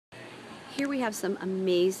Here we have some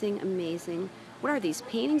amazing, what are these,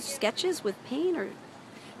 paintings, sketches with paint or?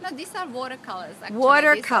 No, these are watercolors, actually.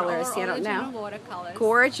 Watercolors, These are I don't know. Watercolors.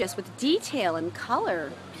 Gorgeous, with detail and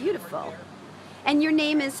color. Beautiful. And your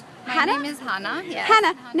name is Hannah? My name is Hannah, yes.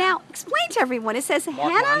 Hannah, now explain to everyone. It says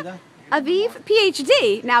Hannah Aviv,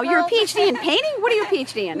 PhD. Now, you're a PhD in painting? What are you a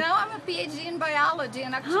PhD in? No, I'm a PhD in biology,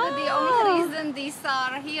 and actually the only reason these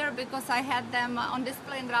are here because I had them on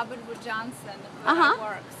display in Robert Wood Johnson where I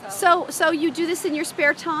work. So you do this in your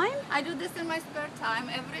spare time? I do this in my spare time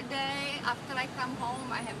every day. After I come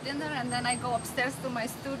home, I have dinner, and then I go upstairs to my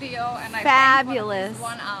studio and I paint for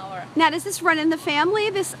 1 hour. Now, does this run in the family,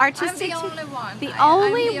 this artistic? I'm the only one. The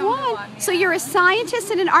only one? Yeah. So you're a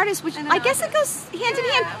scientist and an artist, which I guess it goes hand in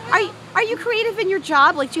hand. Are you creative in your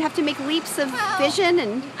job? Like, do you have to make leaps of vision?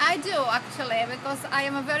 And I do, actually, because I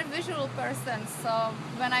am a very visual person. So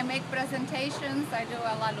when I make presentations, I do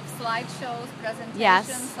a lot of slideshows, presentations.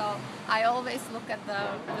 Yes. So I always look at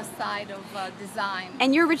the side of design.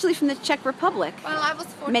 And you're originally from the Czech Republic. Well, I was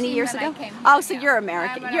 14 many years when ago. I came here. Oh, so you're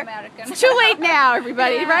American. I'm an American. It's too late now,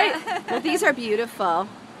 everybody, right? Well, these are beautiful.